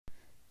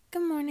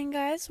morning,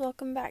 guys.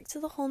 Welcome back to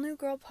the Whole New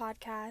Girl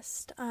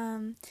podcast.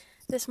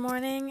 This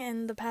morning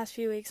and the past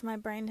few weeks, my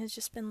brain has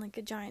just been like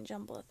a giant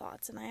jumble of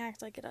thoughts, and I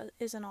act like it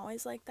isn't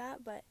always like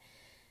that, but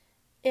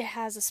it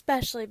has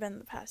especially been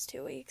the past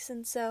 2 weeks.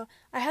 And so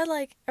I had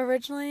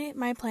originally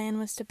my plan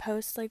was to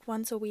post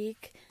once a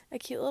week a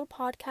cute little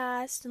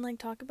podcast and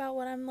talk about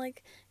what I'm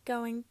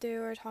going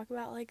through, or talk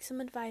about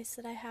some advice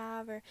that I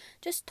have, or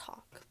just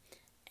talk.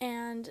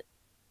 And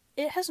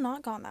it has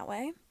not gone that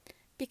way,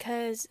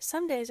 because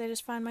some days I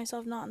just find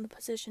myself not in the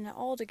position at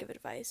all to give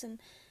advice. And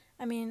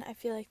I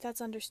feel like that's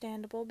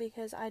understandable,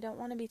 because I don't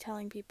want to be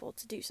telling people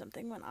to do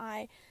something when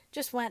I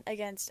just went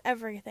against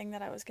everything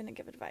that I was going to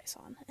give advice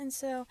on. And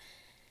so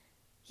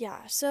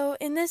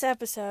in this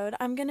episode,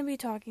 I'm going to be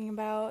talking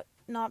about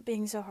not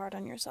being so hard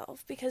on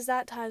yourself, because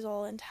that ties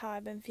all into how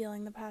I've been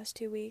feeling the past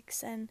 2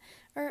 weeks,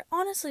 or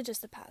honestly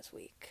just the past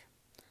week.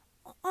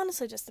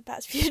 Honestly just the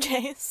past few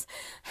days.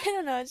 I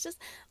don't know, it's just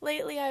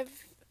lately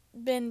I've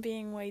been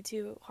being way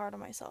too hard on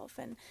myself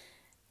and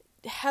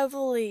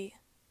heavily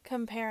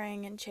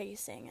comparing and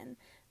chasing, and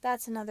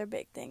that's another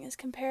big thing, is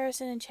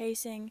comparison and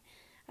chasing.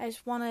 I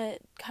just want to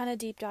kind of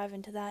deep dive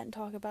into that and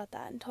talk about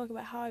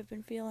how I've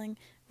been feeling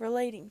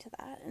relating to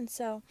that. And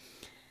so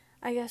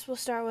I guess we'll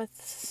start with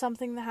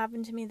something that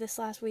happened to me this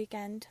last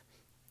weekend.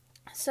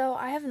 So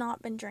I have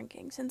not been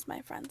drinking since my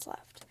friends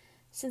left.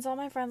 Since all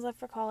my friends left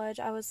for college,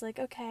 I was like,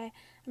 okay,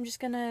 I'm just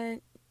gonna,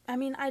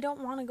 I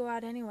don't want to go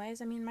out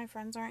anyways. My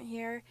friends aren't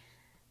here.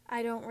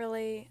 I don't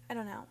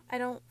know. I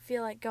don't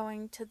feel like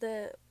going to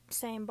the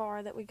same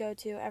bar that we go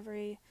to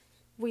every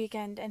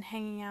weekend and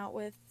hanging out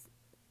with,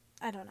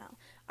 I don't know.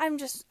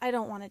 I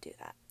don't want to do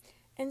that.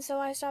 And so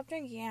I stopped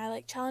drinking.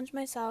 I challenged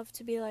myself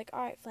to be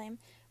alright, Flame,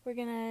 we're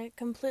gonna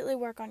completely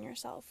work on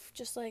yourself.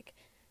 Just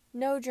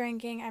no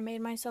drinking. I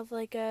made myself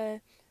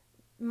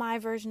my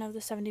version of the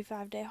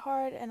 75-day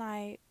hard, and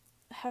I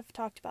have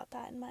talked about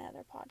that in my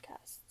other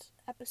podcast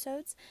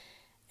episodes.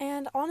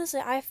 And honestly,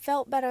 I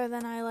felt better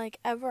than I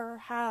ever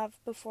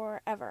have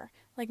before, ever.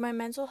 My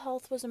mental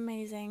health was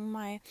amazing.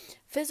 My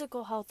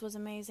physical health was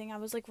amazing. I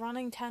was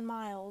running 10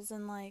 miles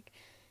and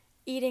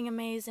eating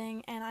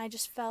amazing, and I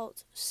just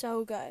felt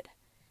so good.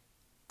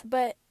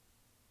 But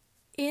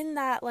in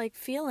that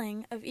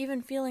feeling of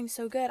even feeling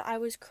so good, I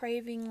was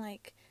craving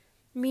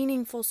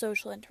meaningful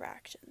social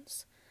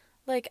interactions.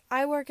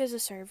 I work as a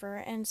server,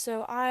 and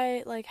so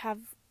I have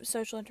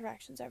social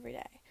interactions every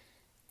day.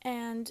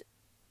 And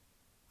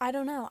I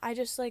don't know, I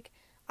just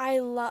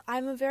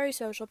I'm a very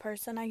social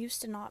person. I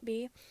used to not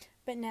be,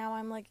 but now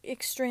I'm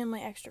extremely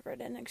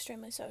extroverted and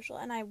extremely social,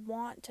 and I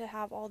want to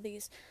have all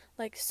these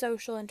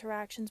social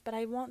interactions, but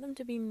I want them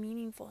to be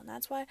meaningful. And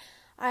that's why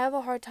I have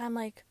a hard time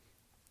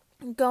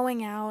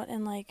going out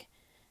and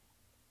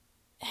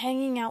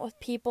hanging out with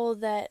people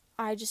that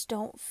I just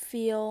don't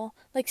feel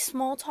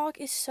small talk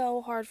is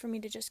so hard for me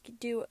to just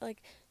do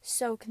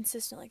so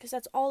consistently, because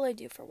that's all I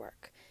do for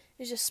work.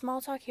 It's just small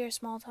talk here,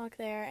 small talk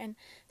there, and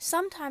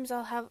sometimes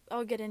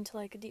I'll get into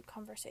a deep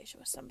conversation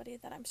with somebody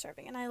that I'm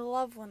serving, and I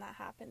love when that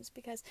happens,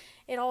 because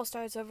it all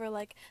starts over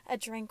a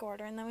drink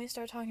order, and then we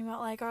start talking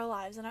about our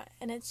lives,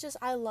 and it's just,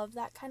 I love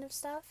that kind of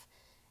stuff.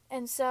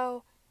 And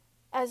so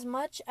as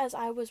much as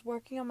I was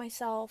working on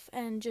myself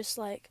and just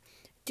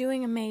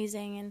doing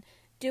amazing and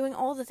doing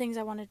all the things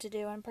I wanted to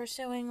do and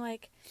pursuing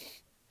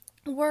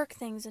work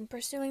things and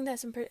pursuing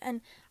this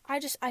and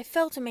I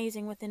felt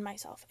amazing within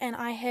myself, and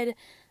I had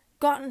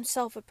gotten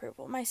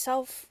self-approval. My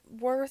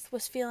self-worth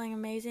was feeling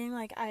amazing.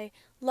 I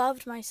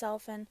loved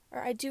myself,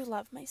 or I do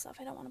love myself.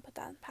 I don't want to put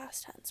that in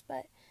past tense,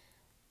 but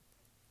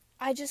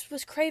I just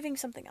was craving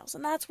something else.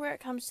 And that's where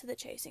it comes to the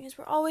chasing, is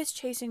we're always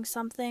chasing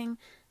something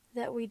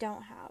that we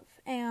don't have.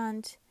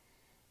 And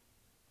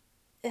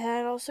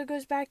that also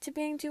goes back to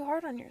being too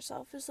hard on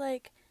yourself. Is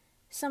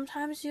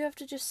sometimes you have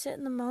to just sit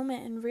in the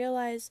moment and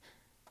realize,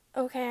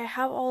 okay, I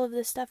have all of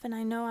this stuff and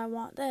I know I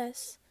want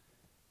this,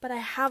 but I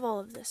have all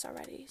of this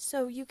already.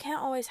 So you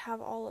can't always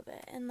have all of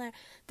it. And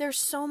there's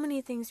so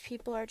many things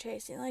people are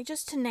chasing.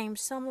 Just to name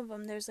some of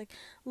them, there's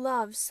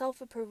love,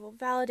 self-approval,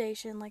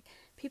 validation.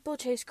 People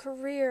chase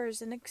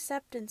careers and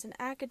acceptance and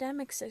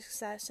academic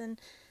success. And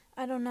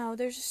I don't know,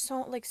 there's just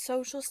so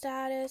social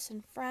status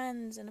and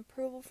friends and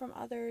approval from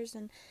others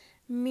and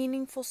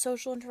meaningful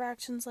social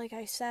interactions, like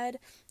I said.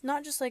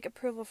 Not just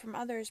approval from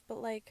others, but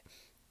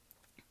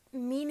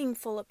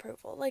meaningful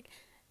approval.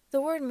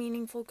 The word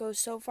meaningful goes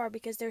so far,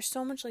 because there's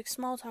so much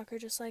small talk, or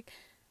just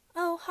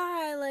oh,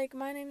 hi,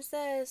 my name's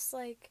this,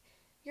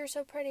 you're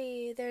so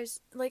pretty. There's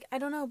I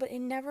don't know, but it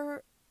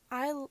never,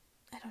 I don't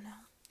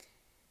know.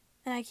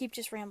 And I keep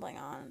just rambling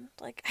on.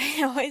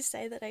 I always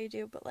say that I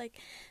do, but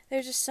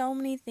there's just so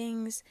many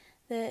things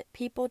that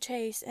people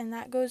chase, and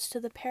that goes to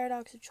the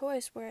paradox of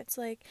choice, where it's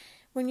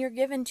when you're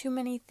given too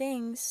many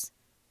things,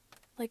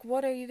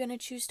 what are you going to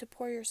choose to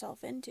pour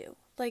yourself into?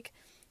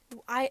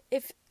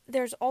 If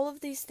there's all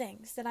of these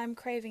things that I'm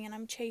craving and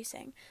I'm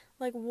chasing,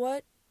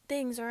 what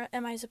things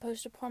am I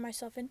supposed to pour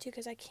myself into?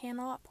 Because I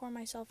cannot pour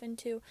myself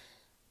into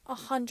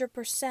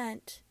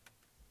 100%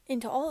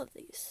 into all of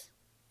these.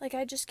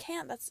 I just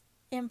can't. That's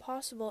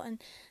impossible.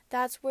 And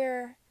that's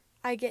where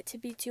I get to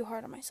be too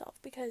hard on myself.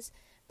 Because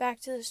back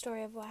to the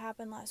story of what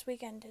happened last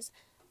weekend is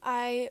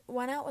I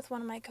went out with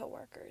one of my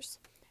coworkers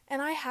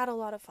and I had a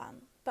lot of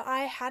fun, but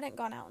I hadn't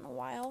gone out in a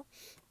while,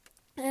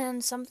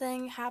 and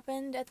something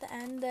happened at the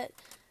end that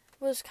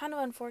was kind of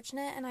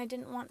unfortunate and I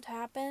didn't want to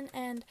happen.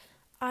 And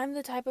I'm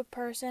the type of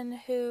person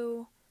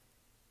who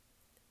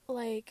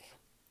like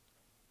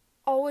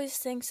always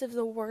thinks of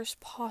the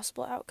worst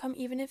possible outcome,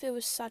 even if it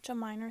was such a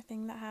minor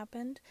thing that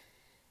happened.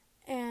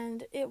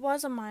 And it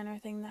was a minor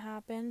thing that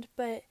happened,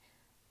 but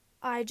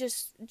I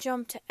just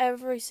jumped to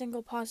every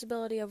single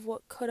possibility of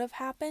what could have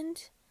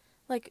happened,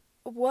 like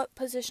what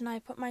position I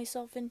put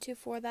myself into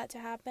for that to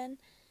happen.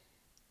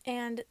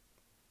 And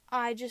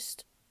I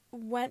just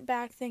went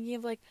back thinking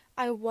of, like,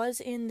 I was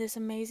in this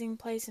amazing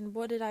place and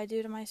what did I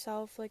do to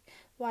myself? Like,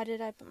 why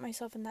did I put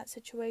myself in that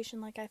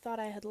situation? Like, I thought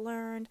I had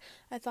learned,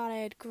 I thought I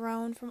had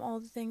grown from all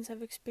the things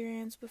I've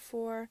experienced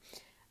before,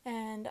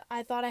 and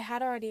I thought I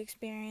had already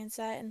experienced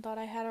that and thought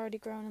I had already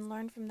grown and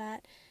learned from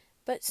that.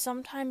 But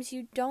sometimes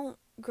you don't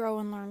grow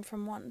and learn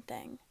from one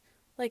thing.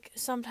 Like,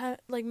 sometimes,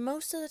 like,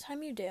 most of the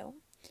time you do.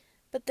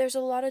 But there's a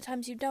lot of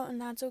times you don't, and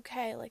that's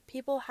okay. Like,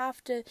 people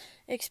have to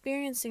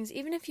experience things.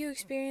 Even if you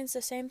experience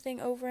the same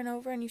thing over and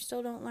over and you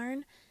still don't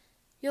learn,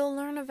 you'll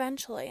learn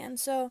eventually. And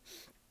so,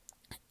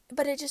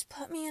 but it just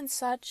put me in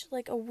such,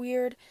 like, a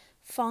weird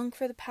funk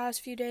for the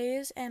past few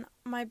days, and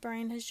my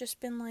brain has just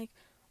been, like,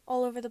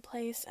 all over the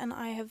place, and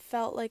I have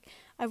felt like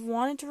I've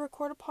wanted to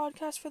record a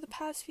podcast for the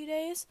past few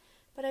days,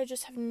 but I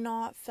just have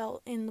not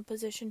felt in the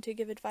position to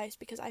give advice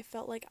because I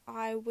felt like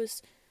I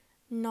was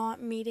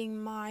not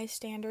meeting my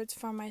standards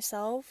for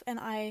myself, and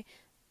I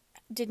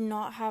did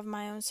not have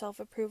my own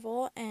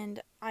self-approval,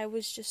 and I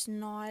was just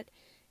not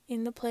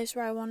in the place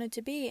where I wanted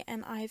to be,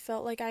 and I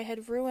felt like I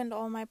had ruined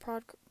all my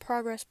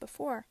progress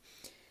before.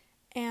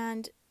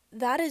 And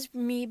that is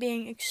me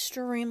being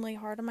extremely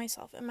hard on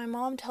myself. And my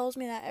mom tells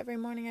me that every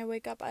morning I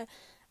wake up.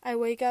 I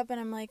wake up and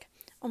I'm like,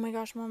 oh my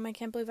gosh, Mom, I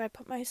can't believe I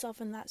put myself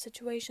in that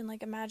situation.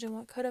 Like, imagine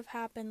what could have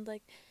happened.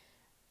 Like,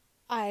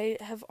 I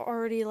have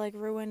already, like,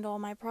 ruined all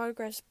my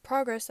progress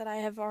that I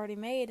have already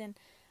made, and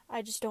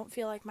I just don't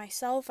feel like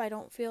myself. I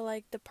don't feel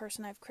like the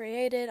person I've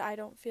created. I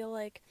don't feel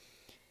like,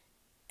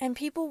 and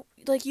people,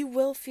 like, you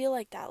will feel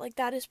like that. Like,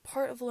 that is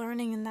part of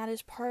learning, and that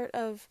is part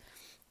of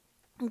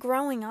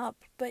growing up,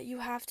 but you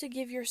have to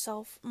give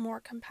yourself more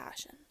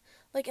compassion.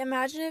 Like,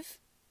 imagine if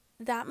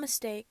that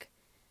mistake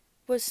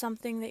was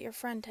something that your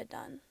friend had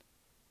done.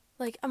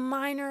 Like, a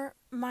minor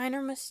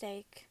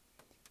mistake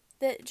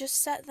that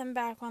just set them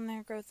back on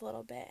their growth a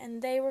little bit,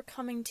 and they were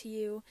coming to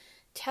you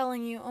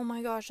telling you, oh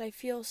my gosh, I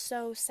feel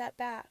so set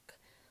back.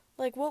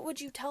 Like, what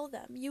would you tell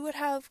them? You would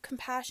have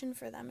compassion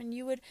for them, and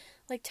you would,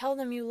 like, tell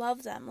them you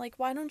love them. Like,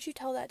 why don't you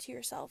tell that to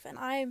yourself? And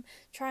I'm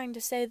trying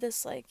to say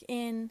this, like,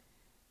 in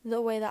the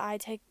way that I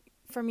take,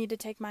 for me to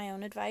take my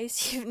own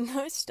advice, even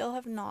though I still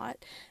have not,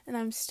 and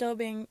I'm still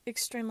being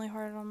extremely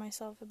hard on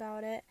myself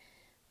about it.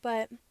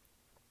 But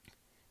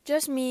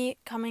just me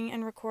coming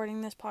and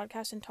recording this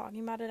podcast and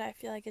talking about it, I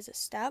feel like is a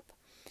step.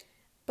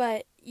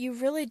 But you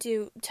really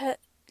do,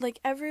 like,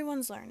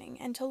 everyone's learning,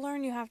 and to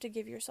learn you have to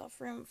give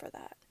yourself room for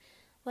that.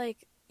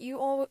 Like,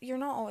 you're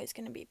not always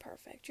going to be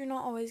perfect. You're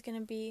not always going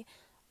to be,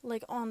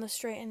 like, on the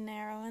straight and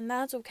narrow, and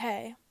that's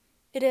okay.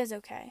 It is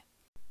okay.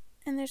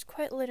 And there's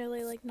quite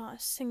literally, like, not a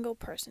single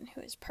person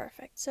who is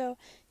perfect. So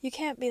you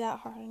can't be that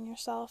hard on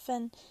yourself,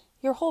 and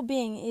your whole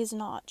being is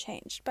not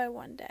changed by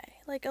one day.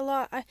 Like, a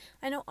lot,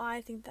 I know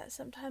I think that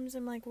sometimes.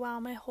 I'm like,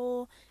 wow, my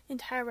whole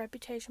entire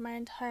reputation, my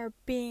entire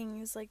being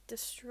is, like,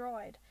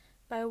 destroyed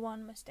by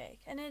one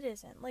mistake. And it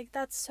isn't. Like,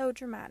 that's so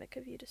dramatic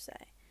of you to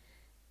say.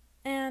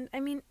 And, I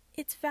mean,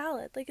 it's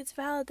valid. Like, it's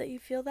valid that you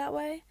feel that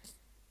way.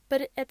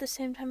 But at the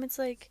same time, it's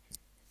like,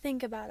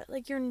 think about it.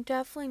 Like, you're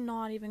definitely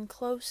not even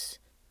close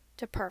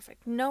to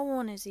perfect. No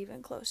one is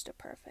even close to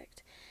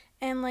perfect.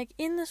 And, like,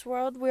 in this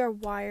world, we are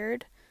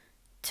wired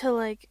to,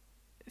 like,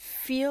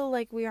 feel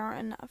like we aren't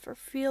enough, or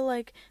feel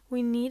like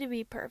we need to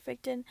be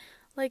perfect. And,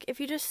 like, if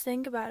you just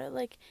think about it,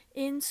 like,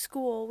 in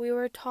school, we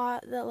were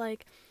taught that,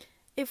 like,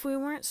 if we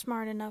weren't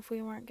smart enough,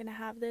 we weren't going to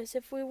have this.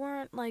 If we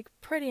weren't, like,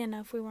 pretty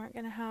enough, we weren't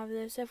going to have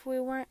this. If we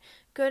weren't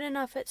good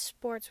enough at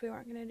sports, we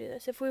weren't going to do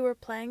this. If we were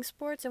playing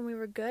sports and we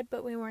were good,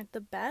 but we weren't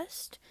the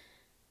best,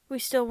 we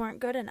still weren't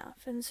good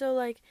enough. And so,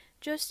 like,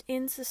 just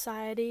in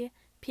society,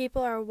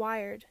 people are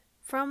wired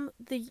from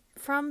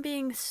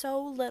being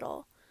so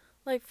little,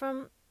 like,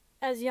 from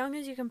as young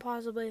as you can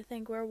possibly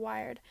think, we're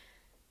wired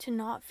to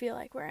not feel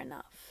like we're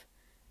enough.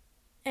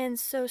 And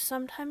so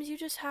sometimes you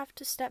just have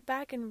to step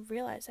back and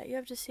realize that. You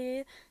have to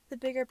see the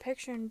bigger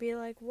picture and be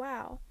like,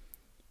 wow,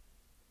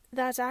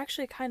 that's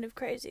actually kind of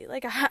crazy.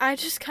 Like, I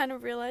just kind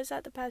of realized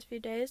that the past few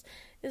days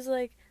is,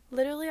 like,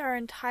 literally our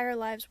entire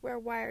lives we're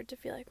wired to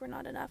feel like we're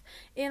not enough.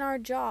 In our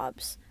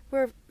jobs,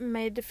 we're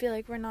made to feel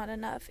like we're not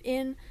enough.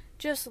 In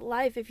just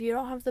life, if you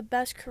don't have the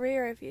best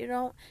career, if you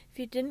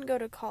didn't go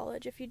to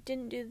college, if you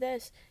didn't do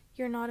this,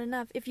 you're not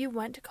enough. If you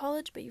went to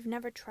college but you've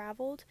never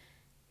traveled,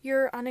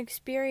 you're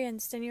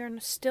unexperienced and you're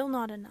still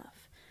not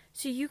enough.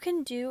 So you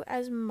can do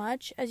as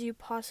much as you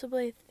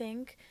possibly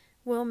think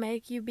will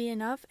make you be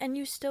enough, and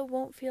you still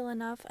won't feel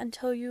enough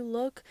until you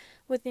look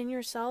within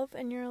yourself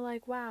and you're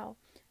like, wow,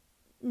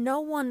 no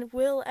one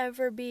will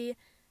ever be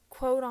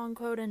quote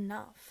unquote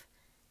enough.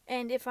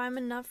 And if I'm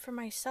enough for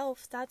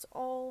myself, that's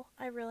all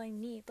I really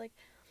need. Like,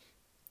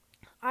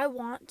 I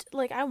want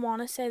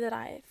to say that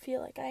I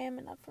feel like I am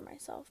enough for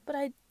myself, but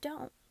I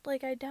don't.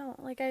 I don't.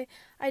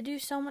 I do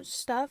so much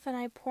stuff, and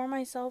I pour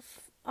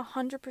myself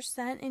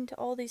 100% into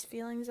all these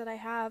feelings that I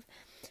have,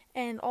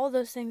 and all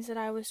those things that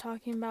I was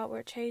talking about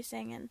were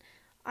chasing, and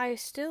I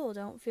still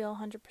don't feel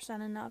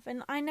 100% enough,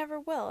 and I never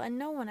will, and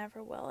no one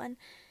ever will. And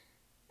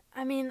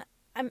I mean,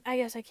 I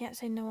guess I can't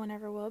say no one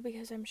ever will,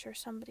 because I'm sure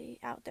somebody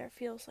out there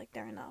feels like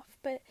they're enough,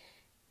 but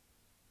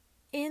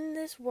in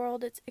this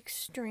world, it's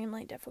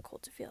extremely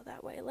difficult to feel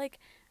that way. Like,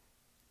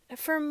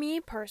 for me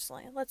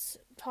personally, let's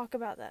talk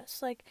about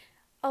this. Like,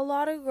 a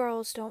lot of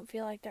girls don't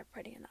feel like they're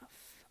pretty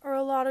enough. Or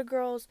a lot of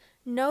girls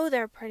know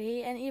they're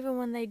pretty, and even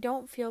when they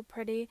don't feel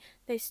pretty,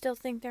 they still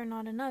think they're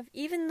not enough,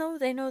 even though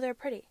they know they're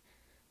pretty.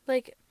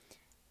 Like,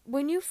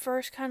 when you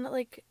first kind of,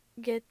 like,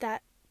 get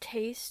that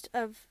taste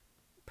of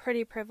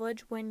pretty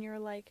privilege when you're,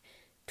 like,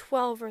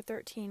 12 or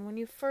 13, when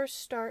you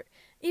first start,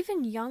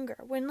 even younger,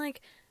 when,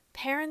 like,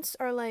 parents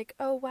are like,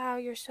 oh, wow,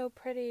 you're so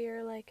pretty,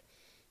 or, like,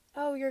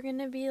 oh, you're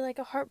gonna be, like,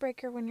 a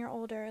heartbreaker when you're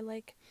older.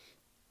 Like,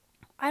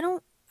 I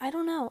don't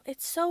know.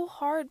 It's so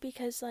hard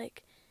because,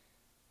 like,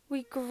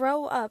 we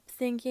grow up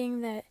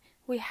thinking that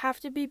we have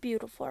to be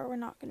beautiful or we're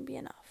not going to be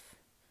enough.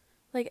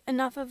 Like,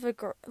 enough of a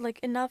girl, like,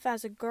 enough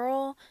as a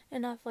girl,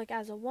 enough, like,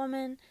 as a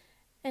woman,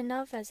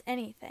 enough as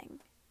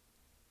anything.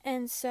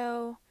 And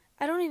so,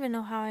 I don't even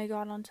know how I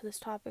got onto this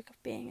topic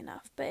of being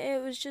enough, but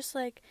it was just,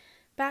 like,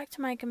 back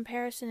to my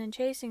comparison and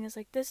chasing is,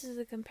 like, this is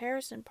the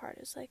comparison part.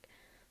 It's, like,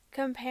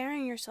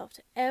 comparing yourself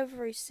to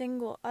every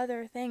single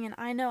other thing, and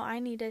I know I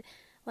need to,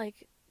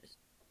 like,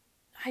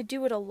 I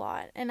do it a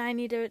lot, and I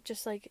need to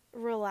just, like,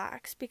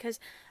 relax, because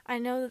I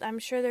know that I'm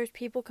sure there's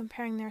people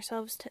comparing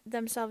themselves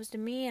to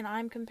me, and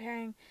I'm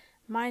comparing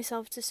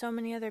myself to so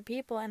many other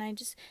people, and I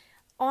just,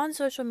 on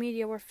social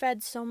media, we're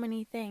fed so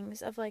many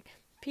things of, like,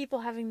 people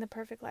having the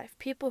perfect life,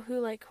 people who,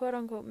 like,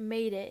 quote-unquote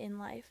made it in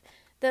life,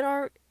 that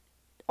are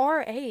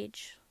our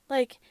age.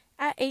 Like,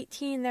 at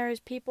 18, there's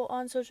people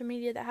on social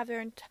media that have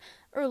their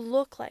or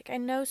look like, I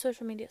know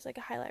social media is like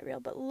a highlight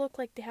reel, but look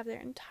like they have their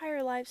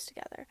entire lives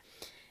together.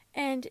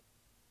 And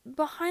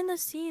behind the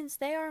scenes,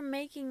 they are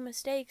making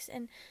mistakes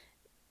and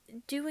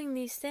doing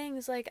these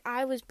things like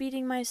I was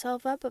beating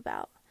myself up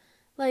about.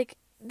 Like,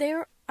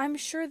 I'm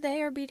sure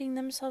they are beating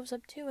themselves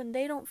up too, and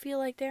they don't feel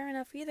like they're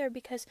enough either,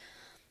 because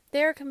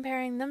they're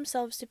comparing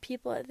themselves to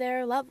people at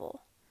their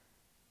level.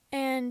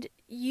 And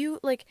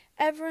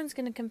everyone's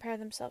going to compare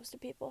themselves to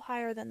people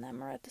higher than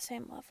them or at the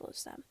same level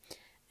as them.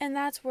 And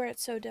that's where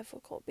it's so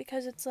difficult,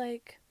 because it's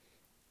like,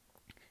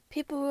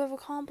 people who have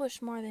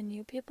accomplished more than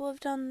you, people who have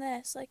done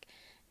this, like,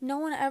 no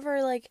one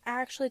ever, like,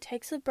 actually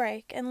takes a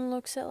break and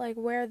looks at, like,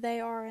 where they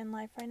are in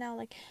life right now.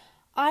 Like,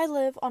 I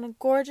live on a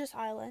gorgeous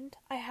island.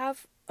 I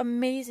have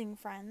amazing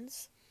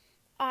friends.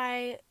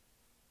 I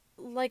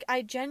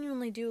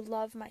genuinely do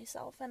love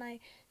myself, and I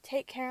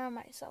take care of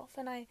myself,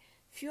 and I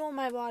fuel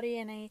my body,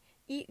 and I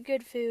eat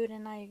good food,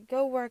 and I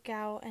go work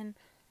out, and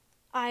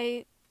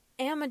I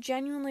am a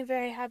genuinely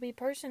very happy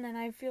person, and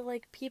I feel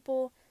like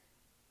people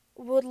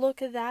would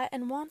look at that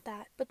and want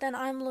that. But then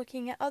I'm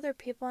looking at other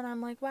people, and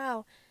I'm like,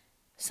 wow,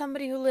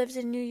 somebody who lives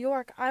in New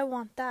York, I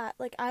want that.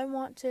 Like, I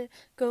want to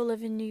go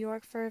live in New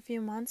York for a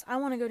few months. I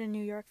want to go to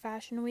New York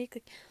Fashion Week.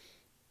 Like,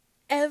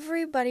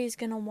 everybody's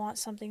gonna want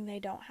something they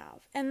don't have,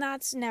 and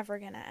that's never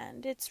gonna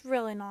end. It's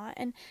really not.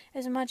 And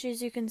as much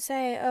as you can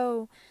say,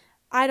 oh,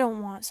 I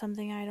don't want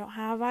something I don't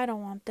have, I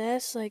don't want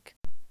this, like,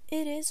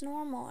 it is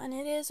normal, and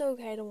it is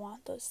okay to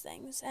want those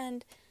things,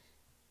 and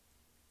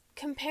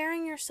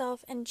comparing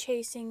yourself and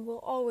chasing will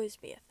always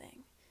be a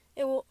thing.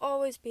 It will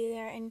always be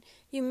there, and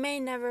you may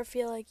never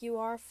feel like you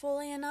are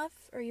fully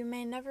enough, or you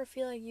may never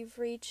feel like you've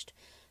reached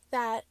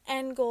that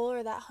end goal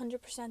or that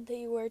 100% that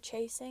you were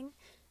chasing,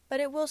 but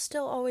it will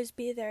still always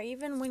be there.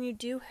 Even when you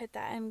do hit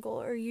that end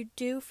goal, or you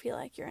do feel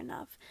like you're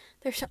enough,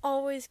 there's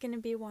always going to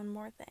be one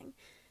more thing.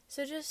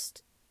 So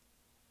just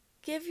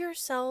give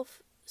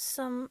yourself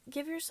some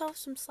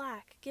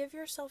slack, give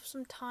yourself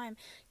some time,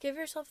 give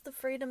yourself the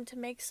freedom to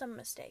make some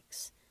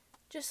mistakes.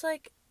 Just,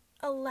 like,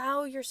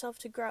 allow yourself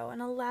to grow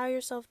and allow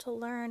yourself to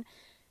learn,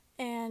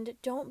 and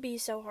don't be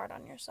so hard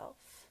on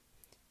yourself.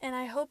 And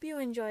I hope you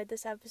enjoyed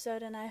this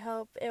episode, and I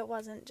hope it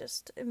wasn't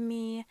just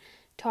me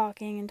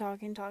talking and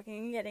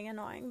getting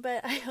annoying,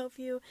 but I hope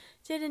you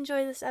did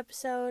enjoy this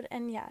episode,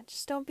 and yeah,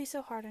 just don't be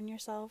so hard on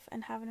yourself,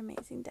 and have an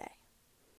amazing day.